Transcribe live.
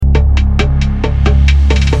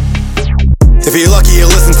If you're lucky, you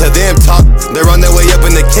listen to them talk. They're on their way up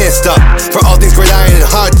and they can't stop. For all things great iron and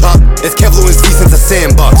hard top, it's Kev Lewinsky since the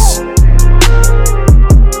sandbox.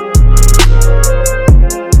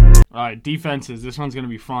 Alright, defenses. This one's going to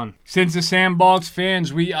be fun. Since the Sandbox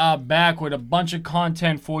fans, we are back with a bunch of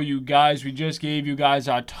content for you guys. We just gave you guys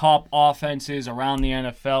our top offenses around the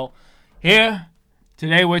NFL. Here,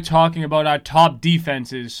 today we're talking about our top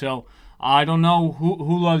defenses. So, I don't know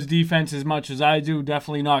who loves defense as much as I do.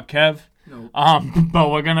 Definitely not Kev. Nope.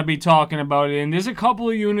 But we're going to be talking about it. And there's a couple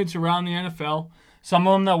of units around the NFL. Some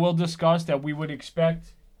of them that we'll discuss that we would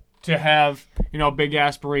expect to have, big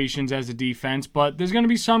aspirations as a defense. But there's going to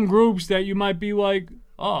be some groups that you might be like,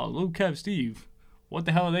 oh, Luke, Kev, Steve, what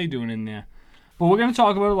the hell are they doing in there? But we're going to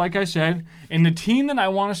talk about it, like I said. And the team that I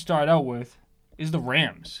want to start out with is the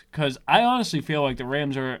Rams. Because I honestly feel like the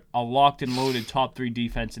Rams are a locked and loaded top 3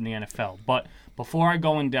 defense in the NFL. But before I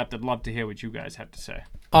go in depth, I'd love to hear what you guys have to say.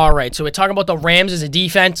 All right, so we're talking about the Rams as a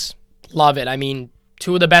defense. Love it. I mean,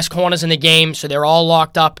 2 of the best corners in the game, so they're all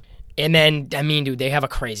locked up. And then, dude, they have a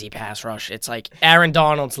crazy pass rush. It's like Aaron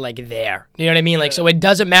Donald's there. You know what I mean? So it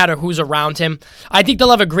doesn't matter who's around him. I think they'll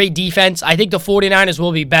have a great defense. I think the 49ers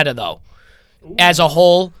will be better, though, as a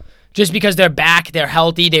whole. Just because they're back, they're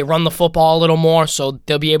healthy, they run the football a little more, so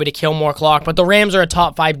they'll be able to kill more clock. But the Rams are a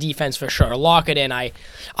top 5 defense for sure. Lock it in. I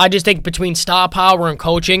just think between star power and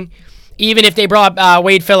coaching, even if they brought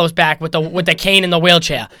Wade Phillips back with the cane in the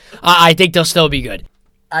wheelchair, I think they'll still be good.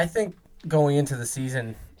 I think going into the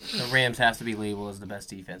season, the Rams have to be labeled as the best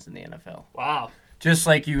defense in the NFL. Wow. Just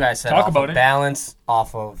like you guys said, Talk off about of it. balance,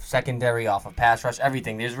 off of secondary, off of pass rush,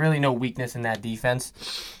 everything. There's really no weakness in that defense.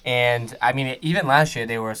 And, even last year,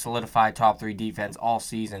 they were a solidified top 3 defense all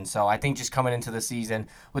season. So I think just coming into the season,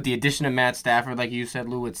 with the addition of Matt Stafford, like you said,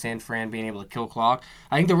 Lou, with San Fran being able to kill clock,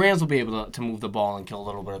 I think the Rams will be able to move the ball and kill a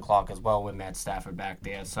little bit of clock as well with Matt Stafford back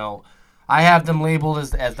there. So I have them labeled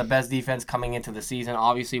as the best defense coming into the season.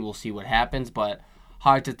 Obviously, we'll see what happens, but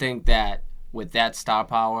hard to think that with that star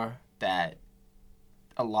power that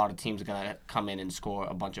a lot of teams are going to come in and score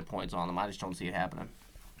a bunch of points on them. I just don't see it happening.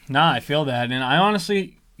 Nah, I feel that. And I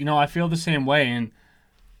honestly, I feel the same way. And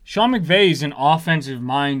Sean McVay is an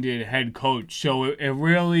offensive-minded head coach. So it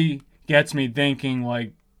really gets me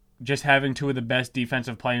thinking, just having 2 of the best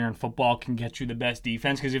defensive players in football can get you the best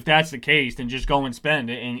defense. Because if that's the case, then just go and spend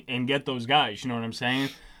it and get those guys. You know what I'm saying?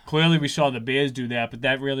 Clearly, we saw the Bears do that, but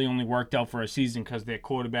that really only worked out for a season because their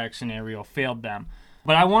quarterback scenario failed them.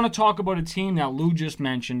 But I want to talk about a team that Lou just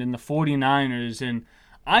mentioned in the 49ers, and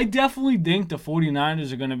I definitely think the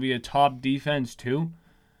 49ers are going to be a top defense too.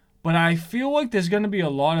 But I feel like there's going to be a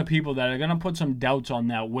lot of people that are going to put some doubts on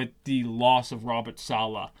that with the loss of Robert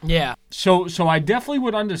Saleh. Yeah. So I definitely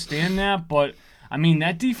would understand that, but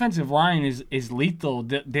that defensive line is lethal.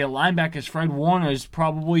 Their linebackers, Fred Warner, is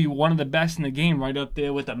probably one of the best in the game, right up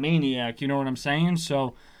there with a maniac. You know what I'm saying?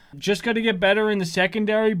 So just got to get better in the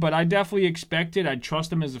secondary, but I definitely expect it. I trust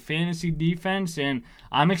them as a fantasy defense, and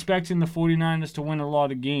I'm expecting the 49ers to win a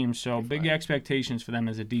lot of games. So big expectations for them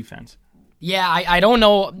as a defense. Yeah, I don't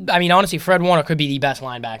know. Honestly, Fred Warner could be the best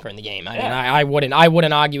linebacker in the game. I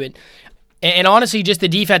wouldn't argue it. And honestly, just the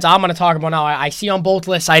defense I'm going to talk about now, I see on both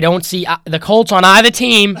lists, I don't see the Colts on either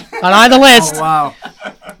team, on either list. Oh, wow.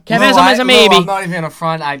 Kevin has a maybe. I'm not even in the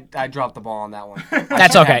front. I dropped the ball on that one.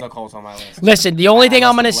 That's I okay. have the Colts on my list. Listen, the only thing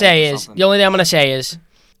I'm going to say is,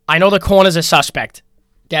 I know the corner's a suspect.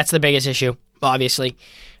 That's the biggest issue, obviously.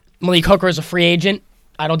 Malik Hooker is a free agent.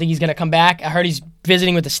 I don't think he's going to come back. I heard he's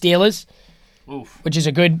visiting with the Steelers. Oof. Which is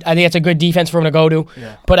I think it's a good defense for him to go to.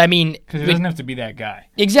 Yeah. But because he doesn't have to be that guy.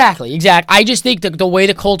 Exactly. I just think the way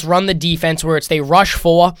the Colts run the defense, where it's they rush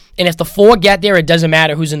 4, and if the 4 get there, it doesn't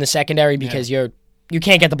matter who's in the secondary because you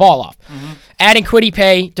can't get the ball off. Mm-hmm. Adding Kwity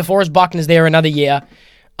Paye, DeForest Buckner's there another year.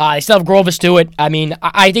 They still have Grover Stewart. I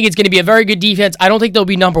think it's going to be a very good defense. I don't think they'll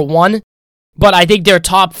be number 1. But I think they're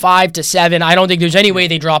top 5 to 7. I don't think there's any way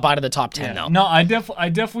they drop out of the top 10, though. No, I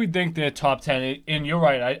definitely think they're top 10. And you're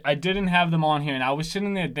right. I didn't have them on here, and I was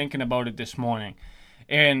sitting there thinking about it this morning.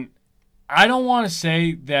 And I don't want to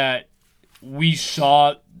say that we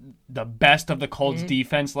saw the best of the Colts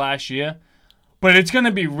defense last year, but it's going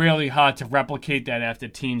to be really hard to replicate that after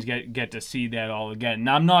teams get to see that all again. And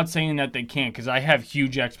I'm not saying that they can't because I have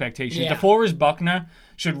huge expectations. Yeah. DeForest Buckner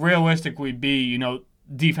should realistically be,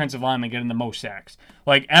 defensive lineman getting the most sacks.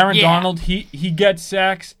 Like Aaron Donald, he gets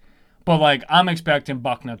sacks, But, like, I'm expecting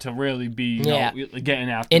Buckner to really be Yeah. getting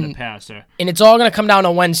after the passer. And it's all going to come down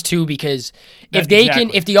to Wentz, too, because if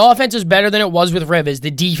the offense is better than it was with Rivers, the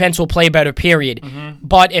defense will play better, period. Mm-hmm.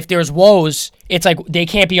 But if there's woes, it's like they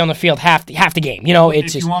can't be on the field half the game.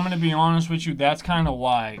 If you want me to be honest with you, that's kind of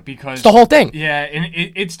why. Because it's the whole thing. Yeah, and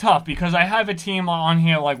it's tough because I have a team on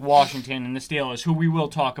here like Washington and the Steelers, who we will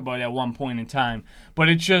talk about at one point in time. But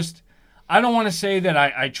it's just, I don't want to say that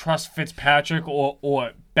I trust Fitzpatrick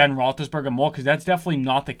or Ben Roethlisberger more, because that's definitely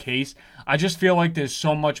not the case. I just feel like there's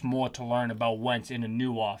so much more to learn about Wentz in a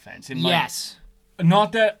new offense. And Yes.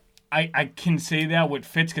 Not that I can say that with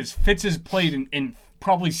Fitz, because Fitz has played in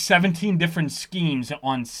probably 17 different schemes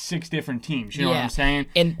on 6 different teams. You know what I'm saying?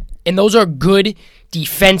 And those are good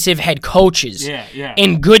defensive head coaches. Yeah.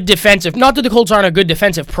 And good defensive. Not that the Colts aren't a good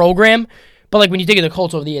defensive program, but like when you think of the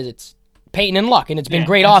Colts over the years, it's Peyton and Luck, and it's been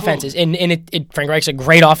great offenses. And Frank Reich's a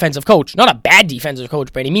great offensive coach. Not a bad defensive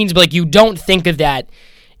coach by any means, but like you don't think of that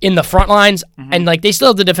in the front lines. Mm-hmm. And like they still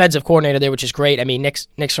have the defensive coordinator there, which is great. I mean, Nick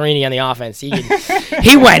Sirianni on the offense,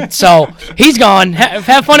 he went, so he's gone.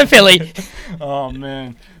 Have fun in Philly. Oh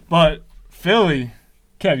man, but Philly.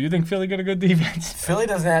 Kev, you think Philly got a good defense? Philly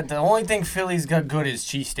doesn't have... The only thing Philly's got good is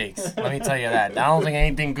cheesesteaks. Let me tell you that. I don't think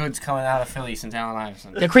anything good's coming out of Philly since Allen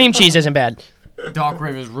Iverson. The cream cheese isn't bad. Doc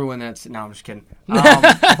Rivers ruined that... No, I'm just kidding.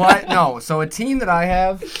 But, no, so a team that I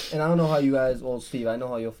have, and I don't know how you guys... Well, Steve, I know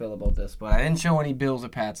how you'll feel about this, but I didn't show any Bills or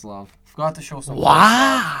Pats love. Forgot to show some...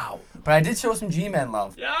 Wow. But I did show some G-Men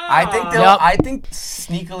love. Yeah. I think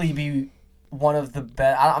sneakily be one of the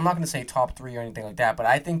best... I'm not going to say top 3 or anything like that, but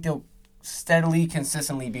I think they'll steadily,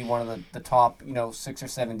 consistently be one of the top, 6 or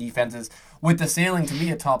 7 defenses with the ceiling to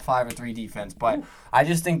be a top 5 or 3 defense. But I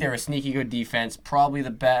just think they're a sneaky good defense, probably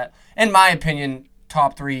the best, in my opinion,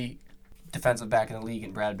 top 3 defensive back in the league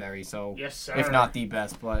in Bradbury. So, yes, sir. If not the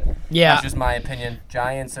best, but yeah, that's just my opinion.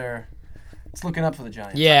 Giants are... It's looking up for the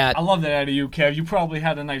Giants. Yeah. I love that out of you, Kev. You probably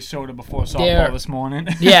had a nice soda before softball this morning.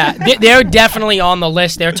 Yeah, they're definitely on the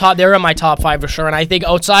list. They're in my top 5 for sure. And I think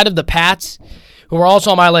outside of the Pats, who are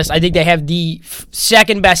also on my list, I think they have the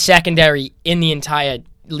second best secondary in the entire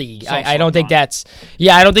league. I don't think that's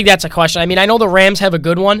a question. I mean, I know the Rams have a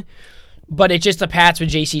good one, but it's just the Pats with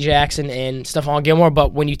J.C. Jackson and Stephon Gilmore.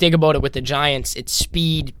 But when you think about it with the Giants, it's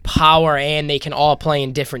speed, power, and they can all play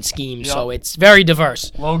in different schemes. Yep. So it's very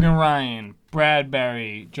diverse. Logan Ryan,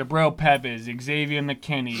 Bradbury, Jabril Peppers, Xavier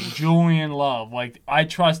McKinney, Julian Love. Like, I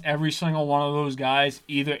trust every single one of those guys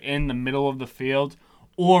either in the middle of the field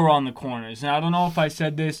or on the corners. And I don't know if I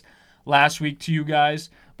said this last week to you guys,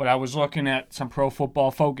 but I was looking at some Pro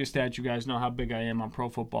Football Focus stats. You guys know how big I am on Pro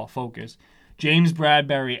Football Focus. James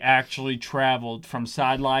Bradbury actually traveled from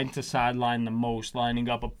sideline to sideline the most, lining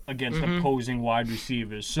up against opposing wide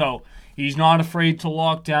receivers. So he's not afraid to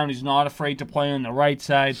lock down. He's not afraid to play on the right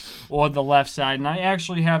side or the left side. And I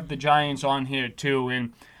actually have the Giants on here too.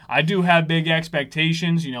 And I do have big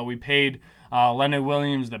expectations. We paid Leonard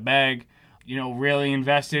Williams the bag. Really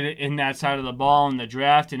invested in that side of the ball in the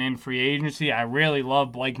draft and in free agency. I really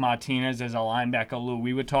love Blake Martinez as a linebacker, Lou.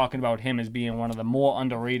 We were talking about him as being one of the more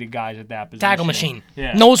underrated guys at that position. Tackle machine.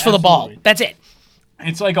 Yeah, nose for the ball. That's it.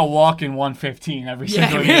 It's like a walk-in 115 every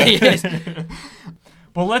single year. It really is.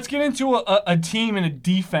 But let's get into a team and a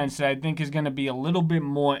defense that I think is going to be a little bit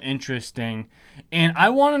more interesting. And I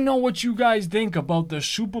want to know what you guys think about the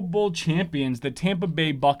Super Bowl champions, the Tampa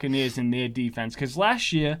Bay Buccaneers, and their defense. Because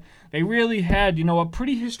last year, they really had, a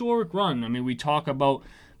pretty historic run. I mean, we talk about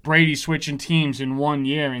Brady switching teams in 1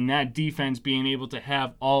 year and that defense being able to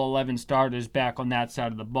have all 11 starters back on that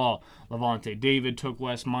side of the ball. Levante David took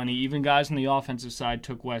less money. Even guys on the offensive side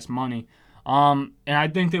took less money. And I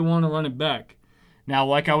think they want to run it back. Now,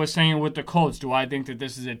 like I was saying with the Colts, do I think that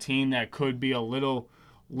this is a team that could be a little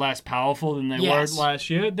less powerful than they were last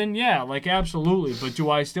year? Then yeah, absolutely. But do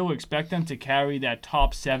I still expect them to carry that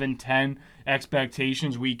top 7-10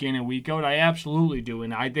 expectations week in and week out? I absolutely do.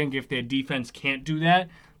 And I think if their defense can't do that,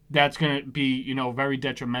 that's going to be, very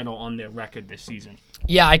detrimental on their record this season.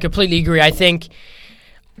 Yeah, I completely agree. I think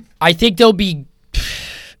they'll be,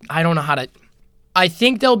 I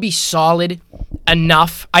think they'll be solid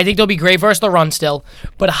enough. I think they'll be great versus the run still.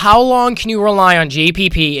 But how long can you rely on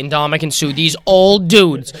JPP and Ndamukong Suh, these old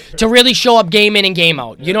dudes, to really show up game in and game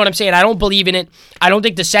out? You know what I'm saying? I don't believe in it. I don't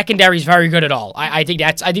think the secondary is very good at all. I think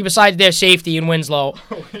besides their safety in Winfield.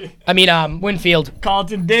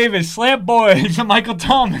 Carlton Davis, Slant Boys, Michael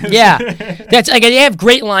Thomas. Yeah. They have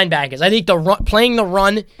great linebackers. I think playing the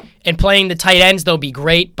run And playing the tight ends, they'll be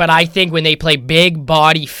great. But I think when they play big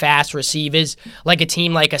body, fast receivers, like a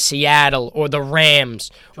team like a Seattle or the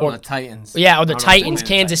Rams or the Titans. Yeah, or the Titans,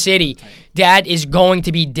 Kansas City, that is going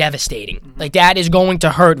to be devastating. Like, that is going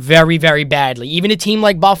to hurt very, very badly. Even a team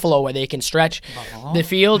like Buffalo, where they can stretch the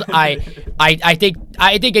field, I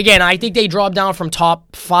think they drop down from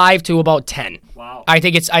top 5 to about 10. Wow. I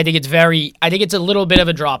think it's a little bit of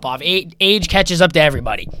a drop off. Age catches up to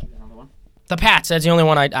everybody. The Pats. That's the only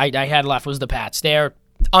one I had left was the Pats. They're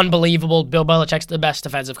unbelievable. Bill Belichick's the best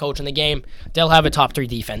defensive coach in the game. They'll have a top 3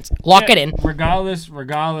 defense. Lock it in.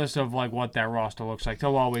 Regardless of like what that roster looks like,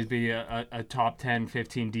 they'll always be a top 10,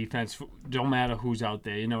 15 defense. Don't matter who's out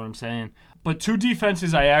there. You know what I'm saying? But 2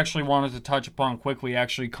 defenses I actually wanted to touch upon quickly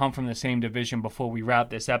actually come from the same division before we wrap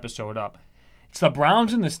this episode up. It's the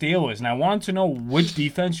Browns and the Steelers, and I wanted to know which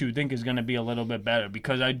defense you think is going to be a little bit better,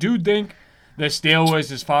 because I do think the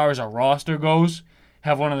Steelers, as far as a roster goes,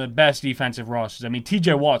 have one of the best defensive rosters. I mean,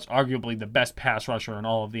 T.J. Watt's arguably the best pass rusher in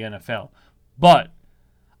all of the NFL. But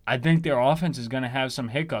I think their offense is going to have some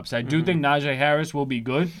hiccups. I do think Najee Harris will be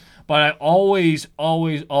good, but I always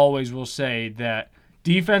will say that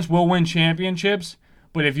defense will win championships,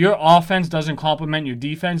 but if your offense doesn't complement your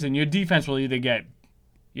defense, then your defense will either get,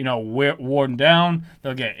 worn down,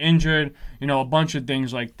 they'll get injured, a bunch of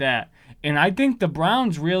things like that. And I think the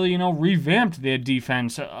Browns really, revamped their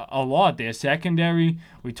defense a lot. Their secondary,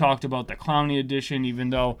 we talked about the Clowney addition,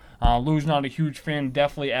 even though Lou's not a huge fan,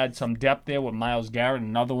 definitely add some depth there with Myles Garrett,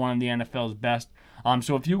 another one of the NFL's best.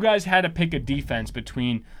 So if you guys had to pick a defense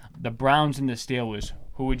between the Browns and the Steelers,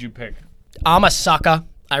 who would you pick? I'm a sucker.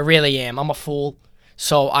 I really am. I'm a fool.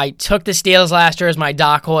 So I took the Steelers last year as my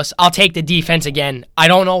dark horse. I'll take the defense again. I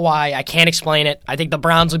don't know why. I can't explain it. I think the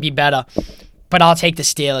Browns would be better. But I'll take the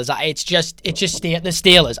Steelers. It's just the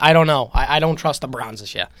Steelers. I don't know. I don't trust the Browns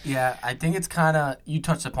this year. Yeah, I think it's kind of, you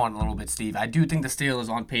touched upon it a little bit, Steve. I do think the Steelers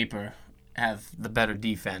on paper have the better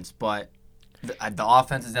defense, but the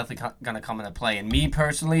offense is definitely going to come into play. And me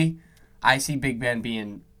personally, I see Big Ben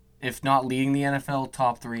being, if not leading the NFL,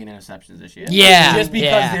 top 3 in interceptions this year. Yeah. Just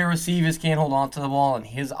because their receivers can't hold on to the ball and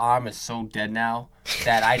his arm is so dead now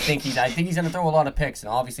that I think he's going to throw a lot of picks, and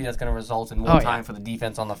obviously that's going to result in more time for the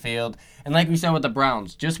defense on the field. And like we said with the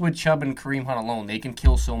Browns, just with Chubb and Kareem Hunt alone, they can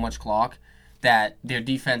kill so much clock that their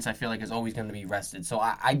defense, I feel like, is always going to be rested. So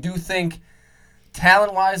I do think,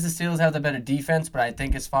 talent-wise, the Steelers have the better defense, but I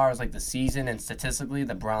think as far as like the season and statistically,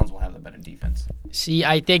 the Browns will have the better defense. See,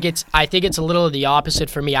 I think it's a little of the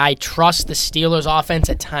opposite for me. I trust the Steelers' offense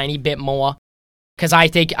a tiny bit more because I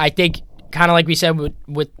think kind of like we said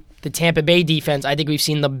with the Tampa Bay defense, I think we've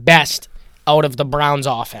seen the best out of the Browns'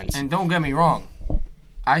 offense. And don't get me wrong,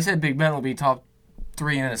 I said Big Ben will be top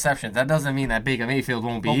 3 in interceptions. That doesn't mean that Baker Mayfield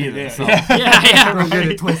won't be either. So. Don't get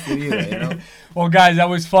it twisted either. Well, guys, that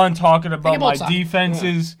was fun talking about my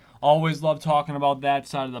defenses. Always love talking about that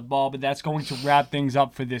side of the ball, but that's going to wrap things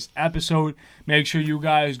up for this episode. Make sure you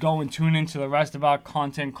guys go and tune into the rest of our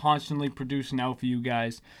content, constantly producing out for you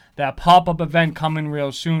guys. That pop-up event coming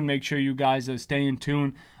real soon. Make sure you guys are staying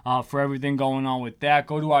tuned for everything going on with that.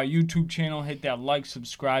 Go to our YouTube channel, hit that like,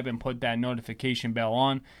 subscribe, and put that notification bell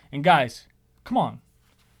on. And guys, come on.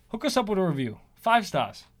 Hook us up with a review. 5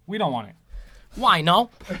 stars. We don't want it. Why,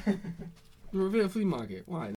 no? Revere Flea Market. Why?